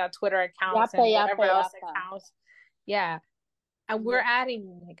 Now they got Twitter accounts Yappa, and yappa, whatever else yappa. accounts. Yeah. And we're Yeah,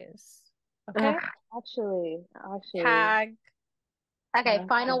 adding niggas. Okay? Ugh. actually. Tag. Okay,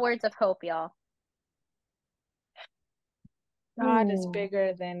 final Mashallah. words of hope, y'all. God is Hmm.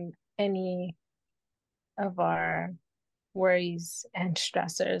 bigger than any of our worries and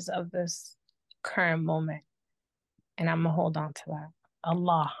stressors of this current moment. And I'm gonna hold on to that.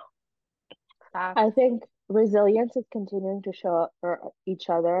 Allah. Facts. I think resilience is continuing to show up for each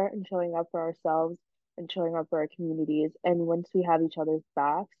other and showing up for ourselves and showing up for our communities. And once we have each other's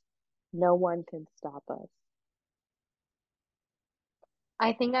backs, no one can stop us.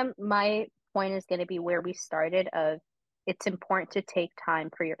 I think my point is going to be where we started of it's important to take time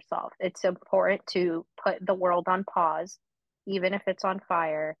for yourself. It's important to put the world on pause, even if it's on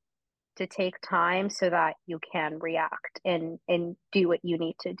fire, to take time so that you can react and do what you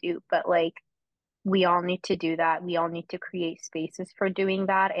need to do. But like we all need to do that. We all need to create spaces for doing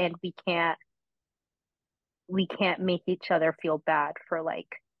that, and we can't make each other feel bad for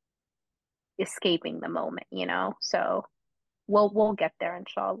like escaping the moment, you know? So we'll get there,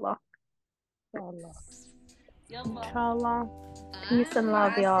 inshallah. Inshallah. Inshallah. Peace and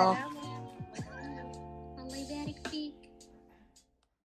love, مع y'all. السلامة الله يبارك